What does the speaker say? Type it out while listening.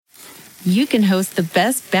you can host the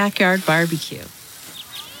best backyard barbecue.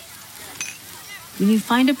 When you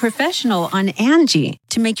find a professional on Angie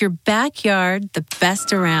to make your backyard the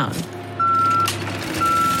best around.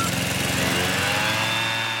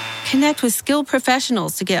 Connect with skilled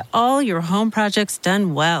professionals to get all your home projects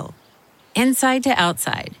done well. Inside to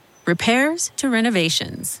outside, repairs to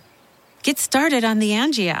renovations. Get started on the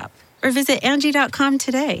Angie app or visit Angie.com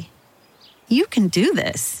today. You can do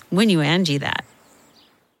this when you Angie that.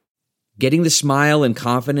 Getting the smile and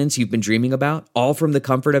confidence you've been dreaming about, all from the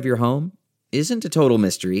comfort of your home, isn't a total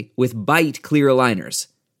mystery with Byte clear aligners.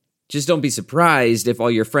 Just don't be surprised if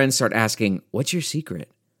all your friends start asking, "What's your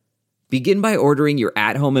secret?" Begin by ordering your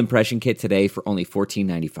at-home impression kit today for only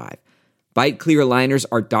 $14.95. Byte clear aligners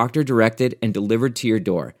are doctor-directed and delivered to your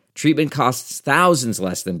door. Treatment costs thousands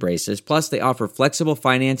less than braces, plus they offer flexible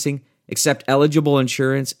financing, accept eligible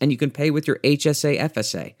insurance, and you can pay with your HSA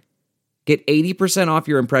FSA. Get 80% off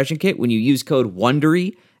your impression kit when you use code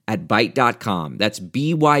WONDERY at Byte.com. That's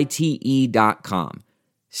BYTE.com.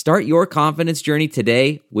 Start your confidence journey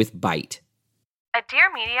today with Byte. A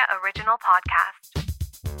Dear Media original podcast.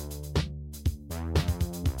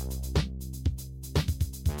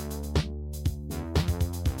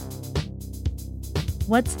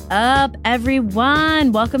 What's up,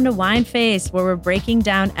 everyone? Welcome to Wine Face, where we're breaking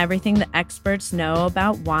down everything the experts know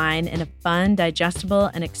about wine in a fun, digestible,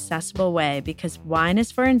 and accessible way, because wine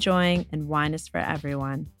is for enjoying and wine is for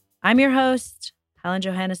everyone. I'm your host, Helen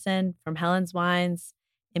Johannesson from Helen's Wines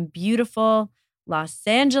in beautiful Los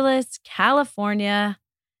Angeles, California.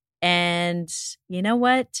 And you know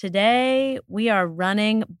what? Today, we are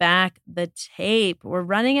running back the tape. We're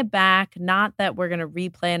running it back, not that we're going to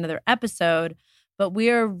replay another episode, but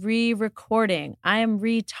we are re-recording. I am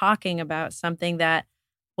re-talking about something that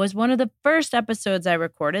was one of the first episodes I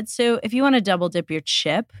recorded. So if you want to double dip your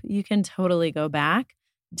chip, you can totally go back,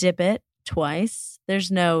 dip it twice.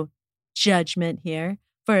 There's no judgment here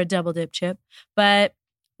for a double dip chip. But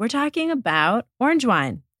we're talking about orange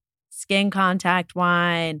wine, skin contact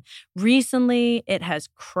wine. Recently, it has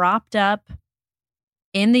cropped up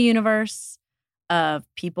in the universe of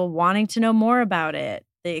people wanting to know more about it.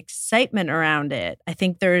 The excitement around it. I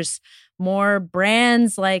think there's more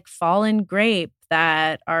brands like Fallen Grape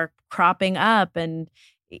that are cropping up, and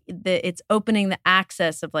it's opening the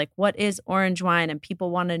access of like, what is orange wine? And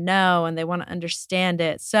people want to know and they want to understand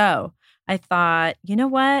it. So I thought, you know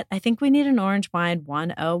what? I think we need an orange wine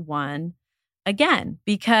 101 again,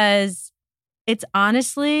 because it's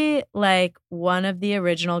honestly like one of the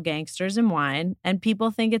original gangsters in wine, and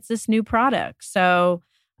people think it's this new product. So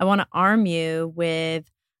I want to arm you with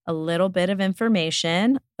a little bit of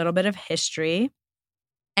information, a little bit of history.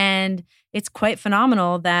 And it's quite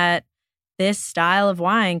phenomenal that this style of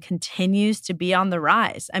wine continues to be on the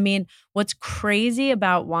rise. I mean, what's crazy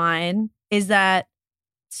about wine is that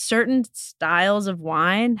certain styles of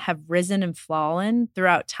wine have risen and fallen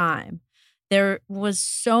throughout time. There was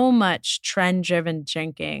so much trend-driven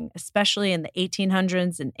drinking, especially in the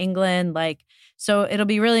 1800s in England. So it'll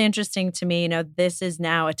be really interesting to me. This is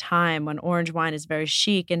now a time when orange wine is very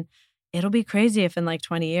chic, and it'll be crazy if in like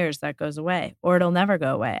 20 years that goes away, or it'll never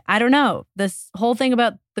go away. I don't know. This whole thing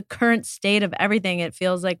about the current state of everything, it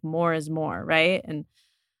feels like more is more, right? And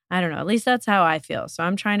I don't know. At least that's how I feel. So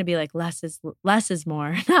I'm trying to be like less is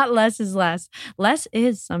more, not less is less. Less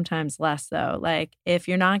is sometimes less, though. Like if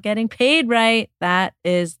you're not getting paid right, that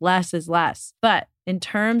is less. But in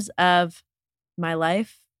terms of my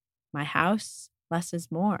life, my house, less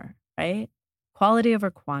is more, right? Quality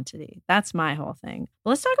over quantity. That's my whole thing. But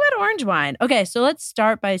let's talk about orange wine. Okay, so let's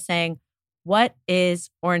start by saying, what is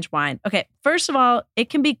orange wine? Okay, first of all, it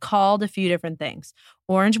can be called a few different things.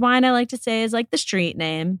 Orange wine, I like to say, is like the street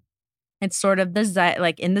name. It's sort of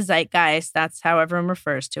like in the zeitgeist. That's how everyone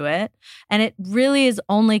refers to it. And it really is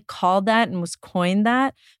only called that and was coined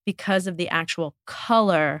that because of the actual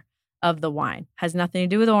color of the wine. Has nothing to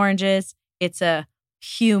do with oranges. It's a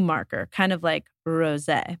hue marker, kind of like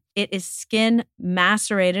rosé. It is skin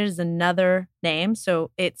macerated is another name. So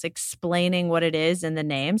it's explaining what it is in the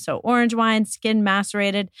name. So orange wine, skin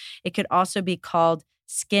macerated. It could also be called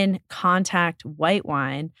skin contact white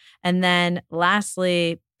wine. And then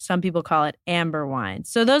lastly, some people call it amber wine.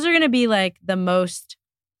 So those are going to be like the most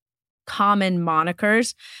common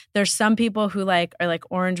monikers. There's some people who are like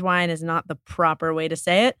orange wine is not the proper way to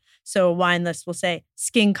say it. So a wine list will say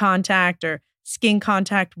skin contact or skin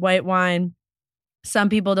contact white wine. Some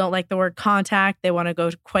people don't like the word contact. They want to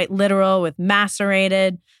go quite literal with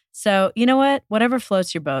macerated. So you know what? Whatever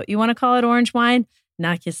floats your boat. You want to call it orange wine?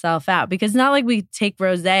 Knock yourself out. Because it's not like we take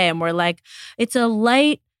rosé and we're like, it's a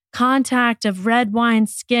light contact of red wine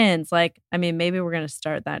skins. Maybe we're going to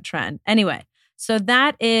start that trend. Anyway, so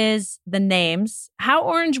that is the names. How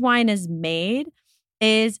orange wine is made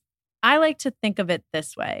is, I like to think of it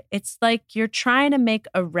this way. It's like you're trying to make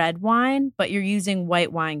a red wine, but you're using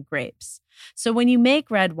white wine grapes. So when you make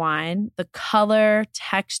red wine, the color,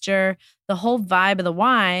 texture, the whole vibe of the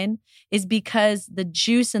wine is because the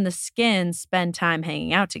juice and the skin spend time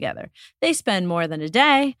hanging out together. They spend more than a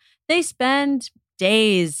day. They spend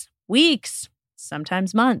days, weeks,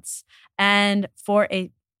 sometimes months. And for a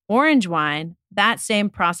orange wine, that same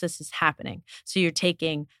process is happening. So you're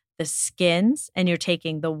taking the skins and you're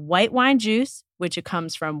taking the white wine juice, which it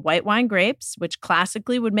comes from white wine grapes, which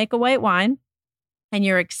classically would make a white wine, and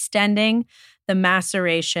you're extending the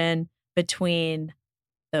maceration between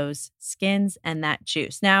those skins and that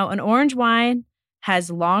juice. Now, an orange wine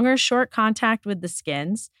has long or short contact with the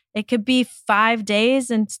skins. It could be 5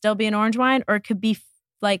 days and still be an orange wine, or it could be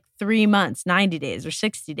like 3 months, 90 days or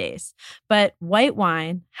 60 days. But white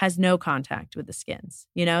wine has no contact with the skins.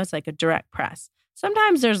 It's like a direct press.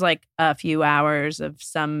 Sometimes there's like a few hours of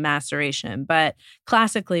some maceration, but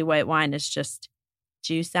classically white wine is just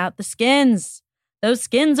juice out the skins. Those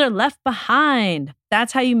skins are left behind.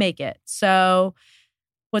 That's how you make it. So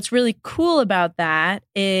what's really cool about that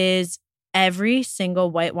is every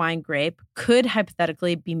single white wine grape could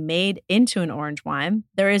hypothetically be made into an orange wine.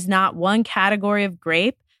 There is not one category of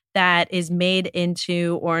grape that is made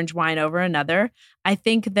into orange wine over another. I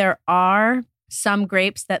think there are some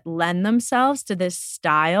grapes that lend themselves to this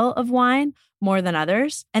style of wine more than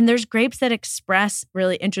others. And there's grapes that express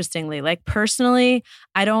really interestingly. Like personally,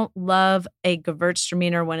 I don't love a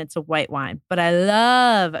Gewürztraminer when it's a white wine, but I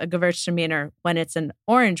love a Gewürztraminer when it's an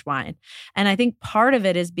orange wine. And I think part of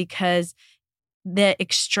it is because the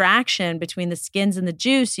extraction between the skins and the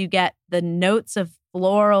juice, you get the notes of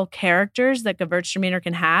floral characters that Gewürztraminer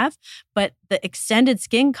can have, but the extended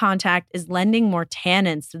skin contact is lending more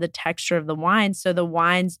tannins to the texture of the wine, so the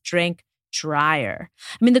wines drink drier.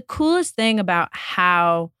 The coolest thing about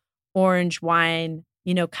how orange wine,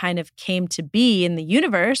 kind of came to be in the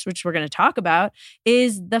universe, which we're going to talk about,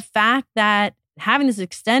 is the fact that having this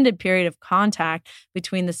extended period of contact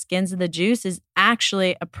between the skins and the juice is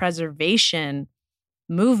actually a preservation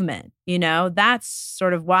movement. That's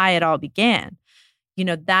sort of why it all began.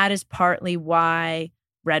 That is partly why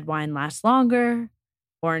red wine lasts longer.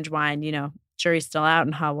 Orange wine, jury's still out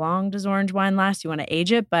on how long does orange wine last. You want to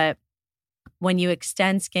age it, but when you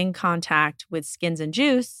extend skin contact with skins and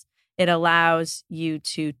juice, it allows you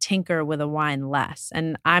to tinker with a wine less.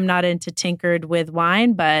 And I'm not into tinkered with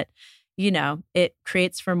wine, but it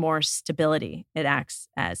creates for more stability. It acts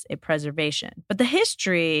as a preservation. But the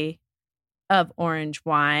history of orange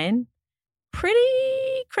wine,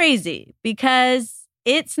 pretty crazy because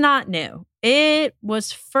it's not new. It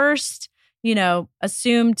was first,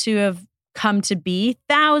 assumed to have come to be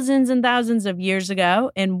thousands and thousands of years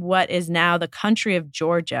ago in what is now the country of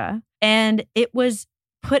Georgia. And it was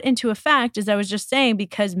put into effect, as I was just saying,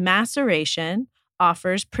 because maceration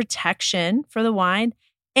offers protection for the wine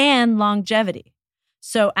and longevity.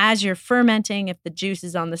 So as you're fermenting, if the juice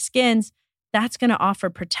is on the skins, that's going to offer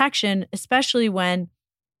protection, especially when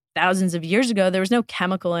thousands of years ago, there was no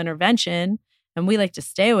chemical intervention. And we like to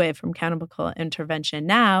stay away from chemical intervention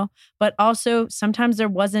now, but also sometimes there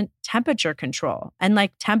wasn't temperature control. And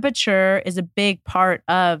temperature is a big part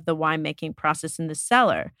of the winemaking process in the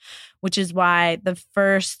cellar, which is why the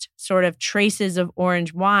first sort of traces of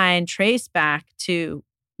orange wine trace back to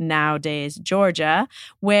nowadays Georgia,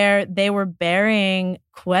 where they were burying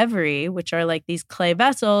qvevri, which are like these clay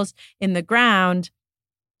vessels in the ground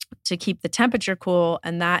to keep the temperature cool.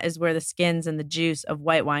 And that is where the skins and the juice of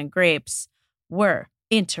white wine grapes were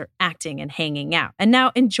interacting and hanging out. And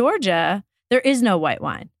now in Georgia, there is no white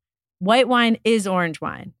wine. White wine is orange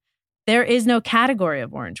wine. There is no category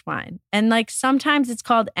of orange wine. And sometimes it's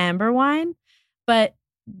called amber wine, but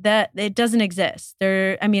that it doesn't exist.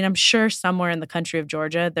 I'm sure somewhere in the country of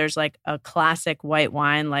Georgia, there's a classic white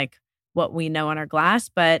wine, like what we know in our glass,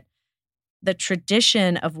 but the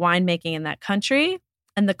tradition of winemaking in that country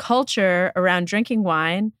and the culture around drinking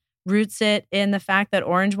wine roots it in the fact that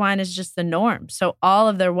orange wine is just the norm. So all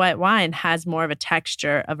of their white wine has more of a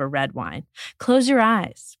texture of a red wine. Close your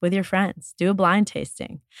eyes with your friends. Do a blind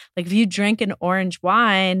tasting. If you drink an orange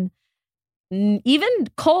wine, even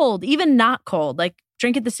cold, even not cold,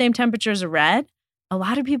 drink at the same temperature as a red, a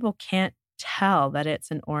lot of people can't tell that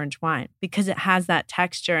it's an orange wine because it has that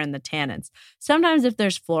texture and the tannins. Sometimes if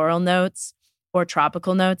there's floral notes or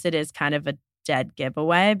tropical notes, it is kind of a dead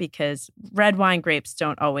giveaway because red wine grapes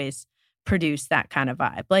don't always produce that kind of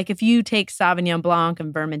vibe. If you take Sauvignon Blanc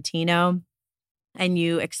and Vermentino, and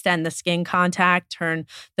you extend the skin contact, turn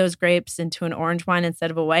those grapes into an orange wine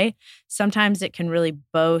instead of a white, sometimes it can really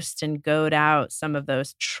boast and goad out some of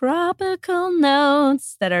those tropical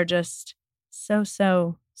notes that are just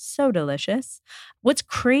so delicious. What's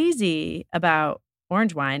crazy about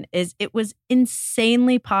orange wine is it was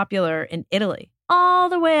insanely popular in Italy all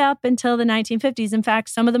the way up until the 1950s. In fact,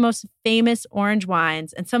 some of the most famous orange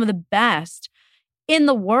wines and some of the best in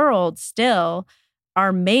the world still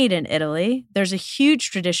are made in Italy. There's a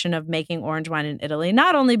huge tradition of making orange wine in Italy,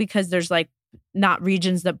 not only because there's like not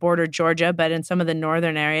regions that border Georgia, but in some of the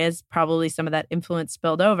northern areas, probably some of that influence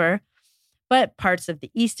spilled over, but parts of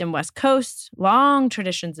the East and West Coast, long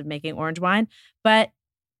traditions of making orange wine. But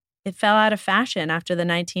it fell out of fashion after the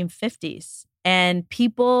 1950s. And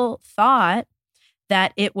people thought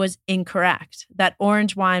that it was incorrect, that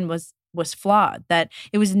orange wine was flawed, that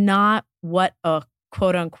it was not what a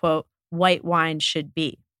quote unquote white wine should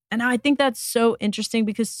be. And I think that's so interesting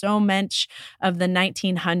because so much of the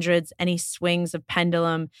 1900s, any swings of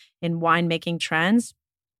pendulum in winemaking trends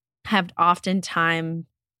have oftentimes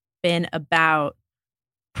been about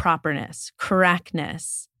properness,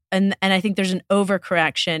 correctness. And I think there's an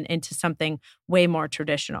overcorrection into something way more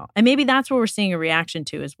traditional. And maybe that's what we're seeing a reaction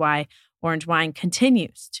to, is why orange wine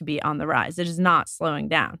continues to be on the rise. It is not slowing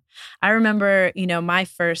down. I remember, my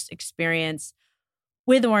first experience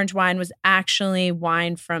with orange wine was actually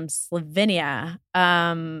wine from Slovenia.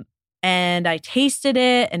 And I tasted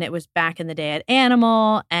it, and it was back in the day at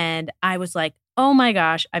Animal. And I was like, oh my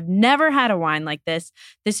gosh, I've never had a wine like this.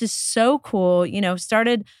 This is so cool.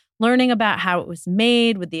 Started learning about how it was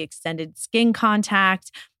made with the extended skin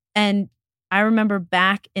contact. And I remember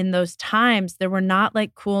back in those times, there were not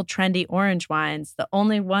like cool, trendy orange wines. The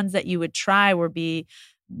only ones that you would try would be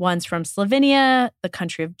ones from Slovenia, the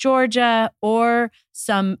country of Georgia, or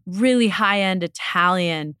some really high-end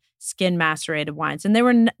Italian skin macerated wines. And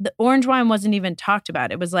the orange wine wasn't even talked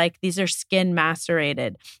about. It was like, these are skin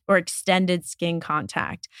macerated or extended skin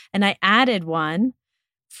contact. And I added one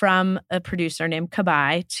from a producer named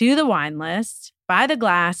Cabai to the wine list by the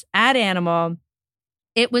glass at Animal.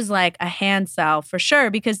 It was like a hand sell for sure,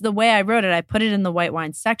 because the way I wrote it, I put it in the white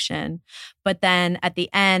wine section. But then at the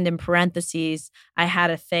end, in parentheses, I had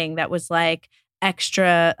a thing that was like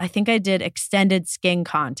extra, I think I did extended skin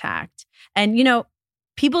contact. And,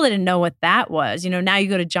 people didn't know what that was. Now you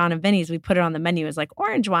go to John and Vinny's, we put it on the menu as like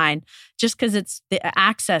orange wine, just because it's the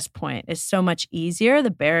access point is so much easier.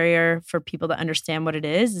 The barrier for people to understand what it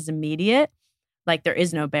is immediate. Like there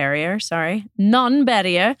is no barrier,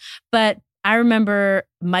 non-barrier. But I remember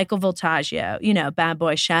Michael Voltaggio, Bad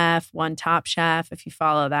Boy Chef, One Top Chef, if you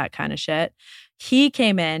follow that kind of shit. He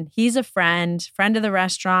came in, he's a friend of the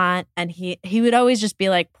restaurant, and he would always just be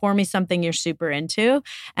like, pour me something you're super into.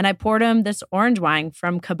 And I poured him this orange wine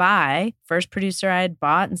from Cabai, first producer I had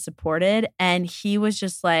bought and supported. And he was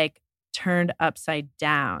just like turned upside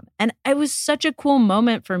down. And it was such a cool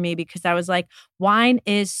moment for me because I was like, wine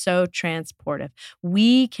is so transportive.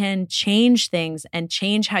 We can change things and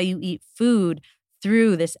change how you eat food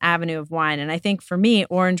through this avenue of wine. And I think for me,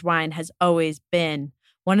 orange wine has always been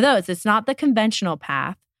one of those. It's not the conventional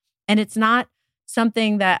path, and it's not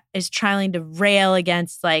something that is trying to rail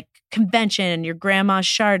against like convention and your grandma's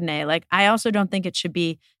Chardonnay. Like, I also don't think it should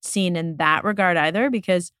be seen in that regard either,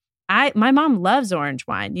 because my mom loves orange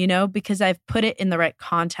wine, because I've put it in the right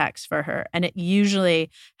context for her, and it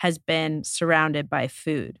usually has been surrounded by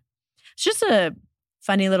food. It's just a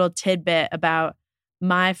funny little tidbit about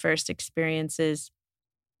my first experiences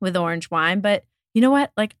with orange wine. But you know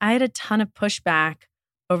what? Like, I had a ton of pushback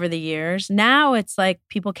over the years. Now it's like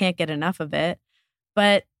people can't get enough of it.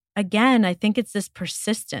 But again, I think it's this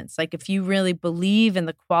persistence. Like, if you really believe in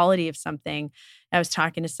the quality of something, I was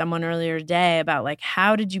talking to someone earlier today about like,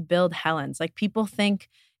 how did you build Helen's? Like, people think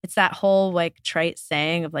it's that whole like trite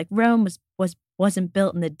saying of like Rome wasn't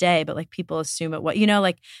built in a day, but like people assume it was,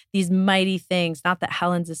 like these mighty things. Not that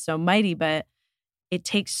Helen's is so mighty, but it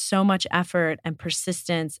takes so much effort and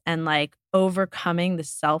persistence and like overcoming the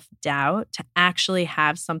self-doubt to actually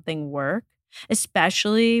have something work,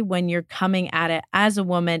 especially when you're coming at it as a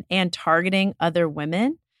woman and targeting other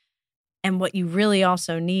women. And what you really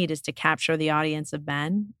also need is to capture the audience of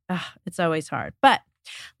men. It's always hard. But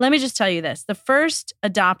let me just tell you this. The first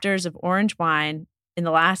adopters of orange wine in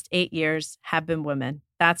the last 8 years have been women.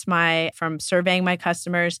 That's from surveying my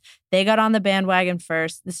customers. They got on the bandwagon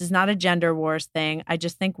first. This is not a gender wars thing. I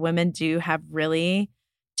just think women do have really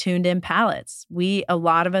tuned in palates. A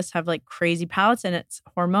lot of us have like crazy palates, and it's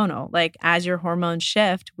hormonal. Like, as your hormones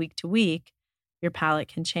shift week to week, your palate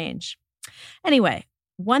can change. Anyway,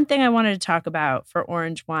 one thing I wanted to talk about for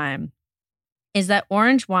orange wine is that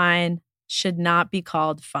orange wine should not be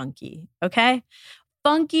called funky, okay?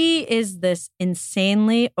 Funky is this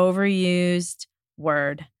insanely overused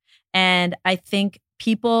word. And I think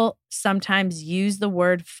people sometimes use the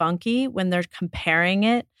word funky when they're comparing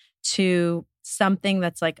it to something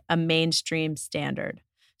that's like a mainstream standard.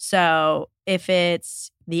 So if it's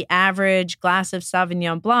the average glass of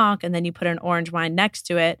Sauvignon Blanc and then you put an orange wine next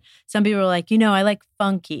to it, some people are like, I like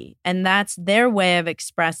funky. And that's their way of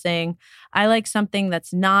expressing, I like something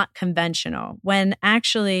that's not conventional. When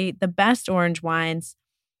actually the best orange wines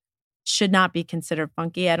should not be considered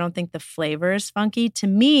funky. I don't think the flavor is funky. To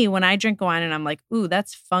me, when I drink wine and I'm like, ooh,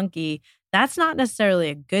 that's funky, that's not necessarily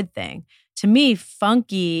a good thing. To me,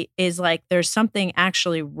 funky is like there's something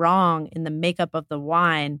actually wrong in the makeup of the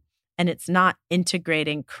wine and it's not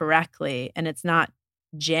integrating correctly and it's not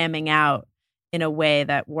jamming out in a way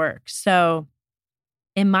that works. So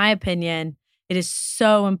in my opinion, it is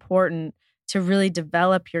so important to really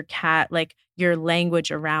develop your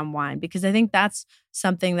language around wine, because I think that's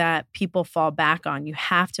something that people fall back on. You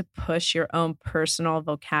have to push your own personal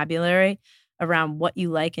vocabulary around what you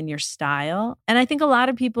like in your style. And I think a lot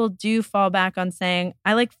of people do fall back on saying,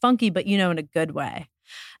 I like funky, but in a good way.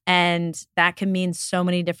 And that can mean so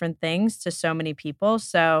many different things to so many people.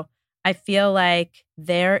 So I feel like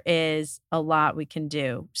there is a lot we can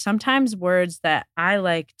do. Sometimes words that I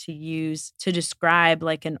like to use to describe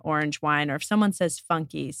like an orange wine, or if someone says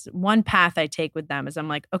funky, one path I take with them is I'm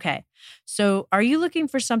like, okay, so are you looking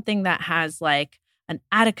for something that has like an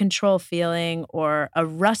out of control feeling or a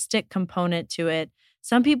rustic component to it?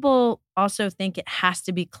 Some people also think it has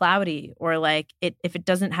to be cloudy, or like if it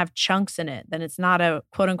doesn't have chunks in it, then it's not a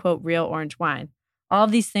quote unquote real orange wine. All of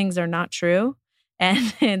these things are not true.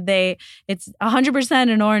 And it's 100%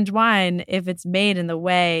 an orange wine if it's made in the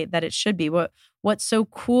way that it should be. What's so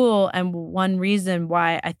cool, and one reason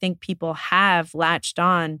why I think people have latched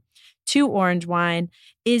on to orange wine,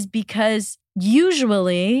 is because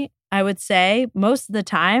usually, I would say most of the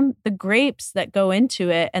time, the grapes that go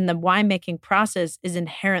into it and the winemaking process is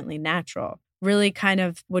inherently natural. Really kind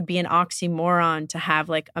of would be an oxymoron to have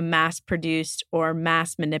like a mass-produced or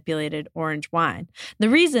mass-manipulated orange wine. The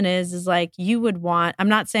reason is like you would want, I'm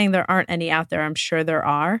not saying there aren't any out there, I'm sure there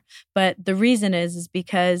are, but the reason is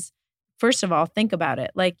because, first of all, think about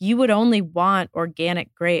it. Like you would only want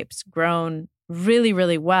organic grapes grown really,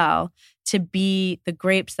 really well to be the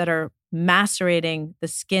grapes that are macerating the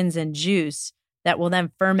skins and juice that will then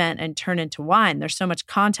ferment and turn into wine. There's so much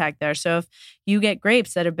contact there. So if you get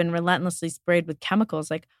grapes that have been relentlessly sprayed with chemicals,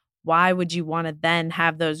 like why would you want to then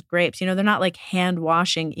have those grapes? They're not like hand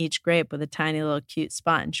washing each grape with a tiny little cute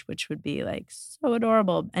sponge, which would be like so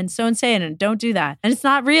adorable and so insane. And don't do that. And it's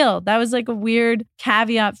not real. That was like a weird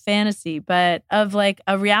caveat fantasy, but of like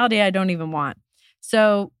a reality I don't even want.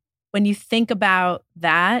 So when you think about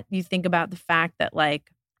that, you think about the fact that like,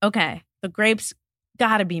 okay, the grapes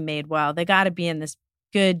got to be made well. They got to be in this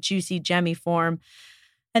good, juicy, gemmy form.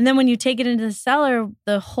 And then when you take it into the cellar,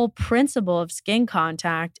 the whole principle of skin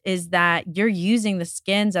contact is that you're using the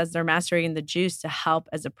skins as they're macerating the juice to help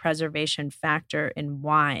as a preservation factor in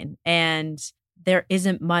wine. And there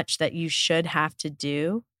isn't much that you should have to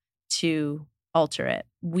do to alter it.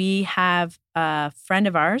 We have a friend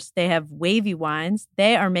of ours. They have Wavy Wines.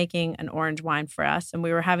 They are making an orange wine for us. And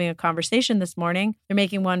we were having a conversation this morning. They're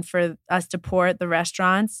making one for us to pour at the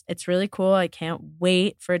restaurants. It's really cool. I can't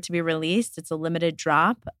wait for it to be released. It's a limited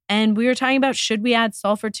drop. And we were talking about, should we add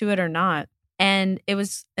sulfur to it or not? And it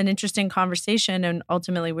was an interesting conversation. And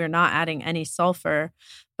ultimately, we're not adding any sulfur.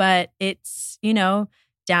 But it's,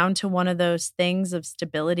 down to one of those things of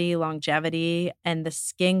stability, longevity, and the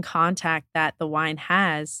skin contact that the wine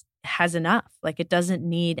has enough. Like it doesn't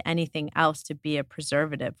need anything else to be a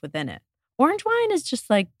preservative within it. Orange wine is just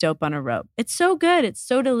like dope on a rope. It's so good. It's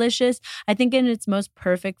so delicious. I think in its most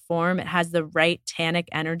perfect form, it has the right tannic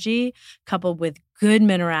energy coupled with good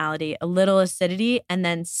minerality, a little acidity, and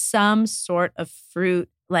then some sort of fruit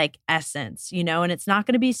like essence, and it's not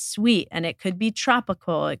going to be sweet, and it could be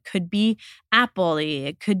tropical. It could be apple-y.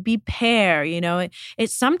 It could be pear, it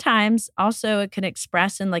sometimes also it can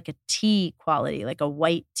express in like a tea quality, like a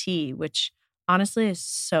white tea, which honestly is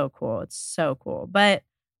so cool. It's so cool. But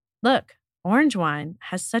look, orange wine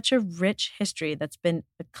has such a rich history that's been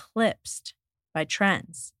eclipsed by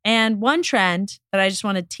trends. And one trend that I just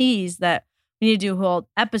want to tease that we need to do a whole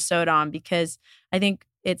episode on, because I think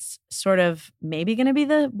it's sort of maybe going to be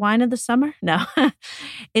the wine of the summer. No,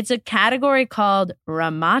 it's a category called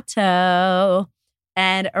Ramato.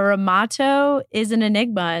 And a Ramato is an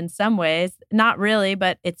enigma in some ways. Not really,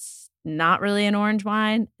 but it's not really an orange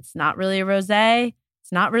wine. It's not really a rosé.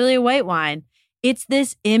 It's not really a white wine. It's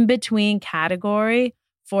this in-between category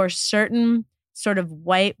for certain sort of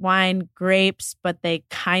white wine grapes, but they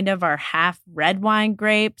kind of are half red wine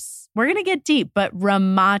grapes. We're going to get deep, but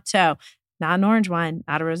Ramato, not an orange wine,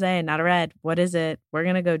 not a rosé, not a red. What is it? We're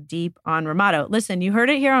going to go deep on Ramato. Listen, you heard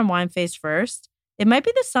it here on Wine Face first. It might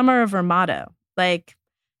be the summer of Ramato. Like,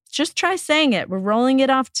 just try saying it. We're rolling it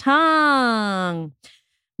off tongue.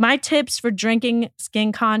 My tips for drinking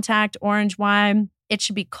skin contact orange wine: it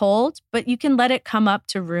should be cold, but you can let it come up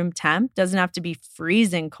to room temp. Doesn't have to be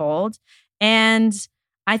freezing cold. And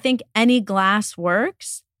I think any glass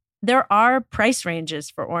works. There are price ranges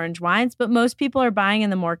for orange wines, but most people are buying in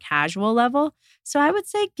the more casual level. So I would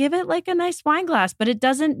say give it like a nice wine glass, but it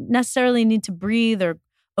doesn't necessarily need to breathe or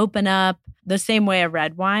open up the same way a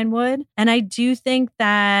red wine would. And I do think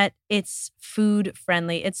that it's food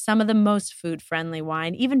friendly. It's some of the most food friendly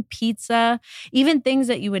wine, even pizza, even things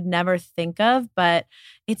that you would never think of, but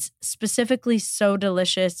it's specifically so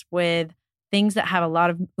delicious with things that have a lot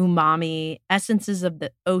of umami, essences of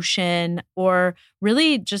the ocean, or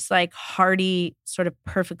really just like hearty, sort of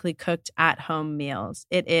perfectly cooked at-home meals.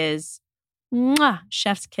 It is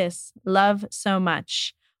chef's kiss. Love so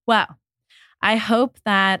much. Well, I hope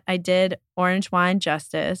that I did orange wine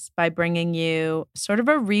justice by bringing you sort of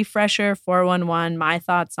a refresher, 411, my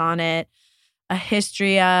thoughts on it, a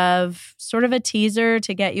history of, sort of a teaser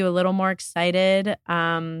to get you a little more excited,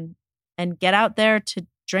 and get out there to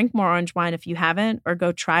drink more orange wine if you haven't, or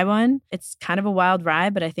go try one. It's kind of a wild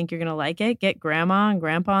ride, but I think you're going to like it. Get grandma and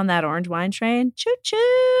grandpa on that orange wine train.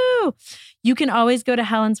 Choo-choo! You can always go to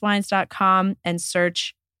helenswines.com and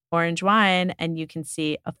search orange wine, and you can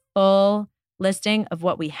see a full listing of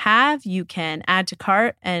what we have. You can add to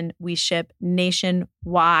cart, and we ship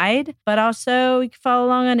nationwide. But also, you can follow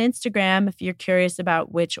along on Instagram if you're curious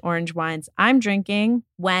about which orange wines I'm drinking,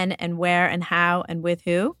 when and where and how and with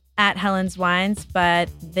who, at Helen's Wines. But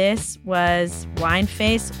this was Wine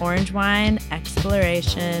Face Orange Wine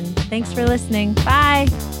Exploration. Thanks for listening. Bye.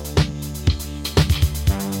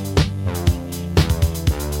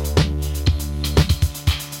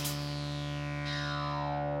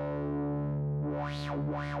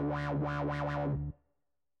 Wow.